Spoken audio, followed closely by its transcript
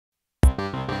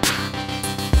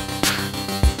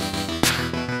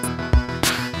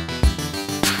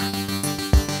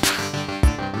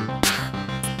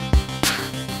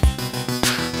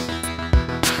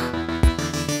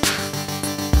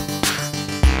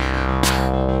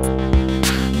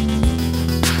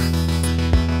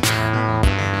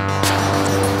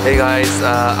Hey guys,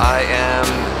 I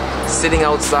am sitting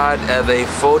outside of a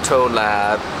photo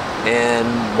lab in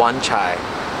Wan Chai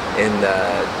in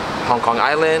Hong Kong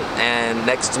Island, and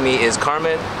next to me is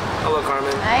Carmen. Hello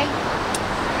Carmen. Hi.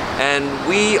 And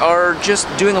we are just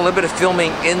doing a little bit of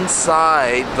filming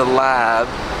inside the lab.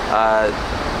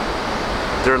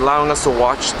 They're allowing us to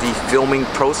watch the filming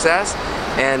process,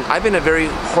 and I've been a very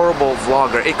horrible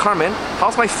vlogger. Hey Carmen,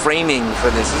 how's my framing for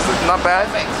this? Is it not bad?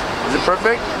 Perfect. Is it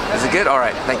perfect? Is it good?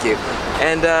 Alright, thank you.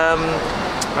 And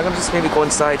I'm gonna just maybe go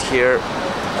inside here.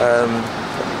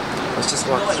 Let's just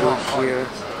walk through here.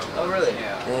 Oh really?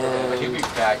 And He'll be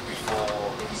back before.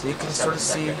 so you can sort of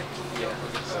see,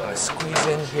 squeeze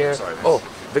in here. Oh,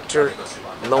 Victor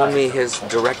loaned me his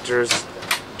director's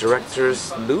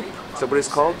loop. Is that what it's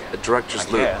called? A director's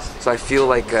loop. So I feel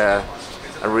like a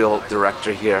real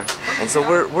director here. And so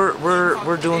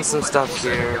we're doing some stuff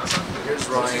here. Here's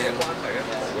Ryan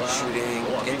shooting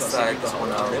inside the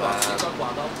 1 hour lab.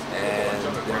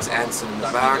 And there's Anson in the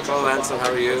back. Hello Anson,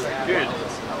 how are you? Good.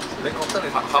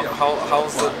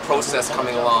 How's the process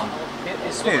coming along?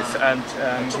 It's smooth, and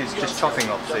he's just chopping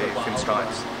off the thin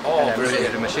stripes. Oh, and very then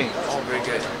good. the machine. Oh, very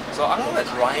good. So I'm gonna let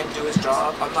Ryan do his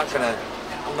job. I'm not gonna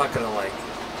like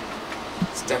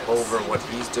step over what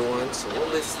he's doing. So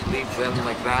we'll just leave them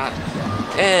like that.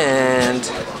 And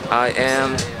I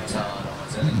am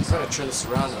trying to turn this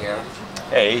around here.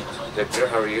 Hey. Victor,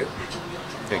 how are you?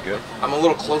 Very good. I'm a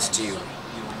little close to you.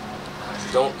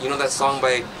 Don't you know that song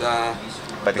by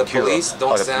the Cure. Police?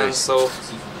 Don't Oh, the stand Police. so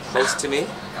close to me.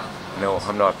 No,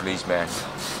 I'm not a policeman.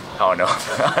 Oh no,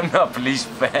 I'm not a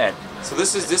policeman. So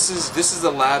this is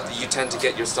the lab that you tend to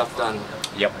get your stuff done.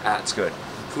 Yep, At. that's good.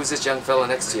 Who's this young fella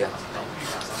next to you?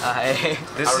 Hi.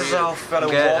 This How are is you? our fellow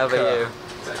Good, how Walker. about you?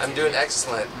 I'm doing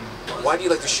excellent. Why do you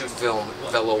like to shoot film,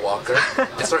 fellow Walker?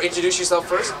 And so introduce yourself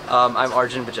first. I'm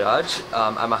Arjun Bajaj.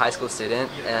 I'm a high school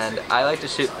student, and I like to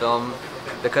shoot film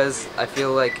because I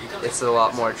feel like it's a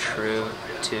lot more true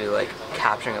to like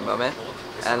capturing a moment,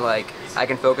 and like I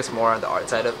can focus more on the art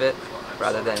side of it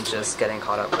rather than just getting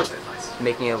caught up with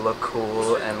making it look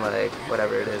cool and like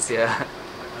whatever it is. Yeah.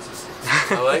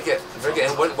 I like it. Very good.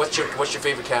 And what's your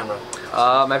favorite camera?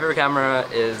 My favorite camera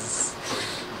is,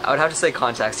 I would have to say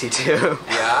Contax T2.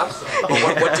 Yeah.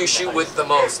 But what do you shoot with the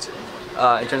most?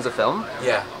 In terms of film,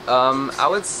 Yeah. I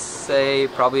would say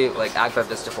probably like Agfa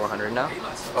Vista 400 now.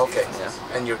 Okay.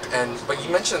 Yeah. But you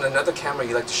mentioned another camera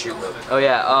you like to shoot with. Oh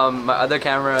yeah, my other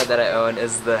camera that I own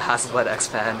is the Hasselblad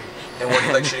X-Pan. And what do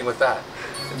you like shooting with that?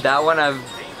 That one I'm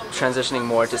transitioning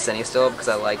more to cine still because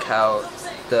I like how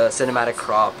the cinematic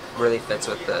crop really fits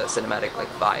with the cinematic like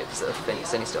vibes of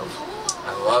cine still.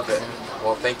 I love it.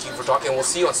 Well, thank you for talking. We'll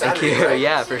see you on Thank Saturday. you. Right?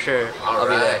 Yeah, for sure. I'll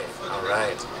be there. All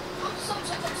right.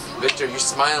 Victor, you're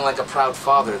smiling like a proud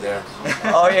father there.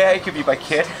 Oh yeah, he could be my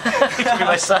kid. He could be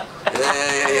my son.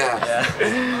 Yeah.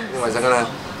 Anyways, I'm gonna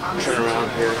turn around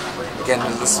here. Again,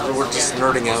 we're just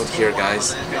nerding out here,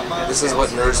 guys. This is what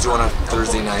nerds do on a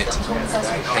Thursday night.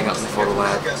 Hang out in the photo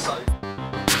lab.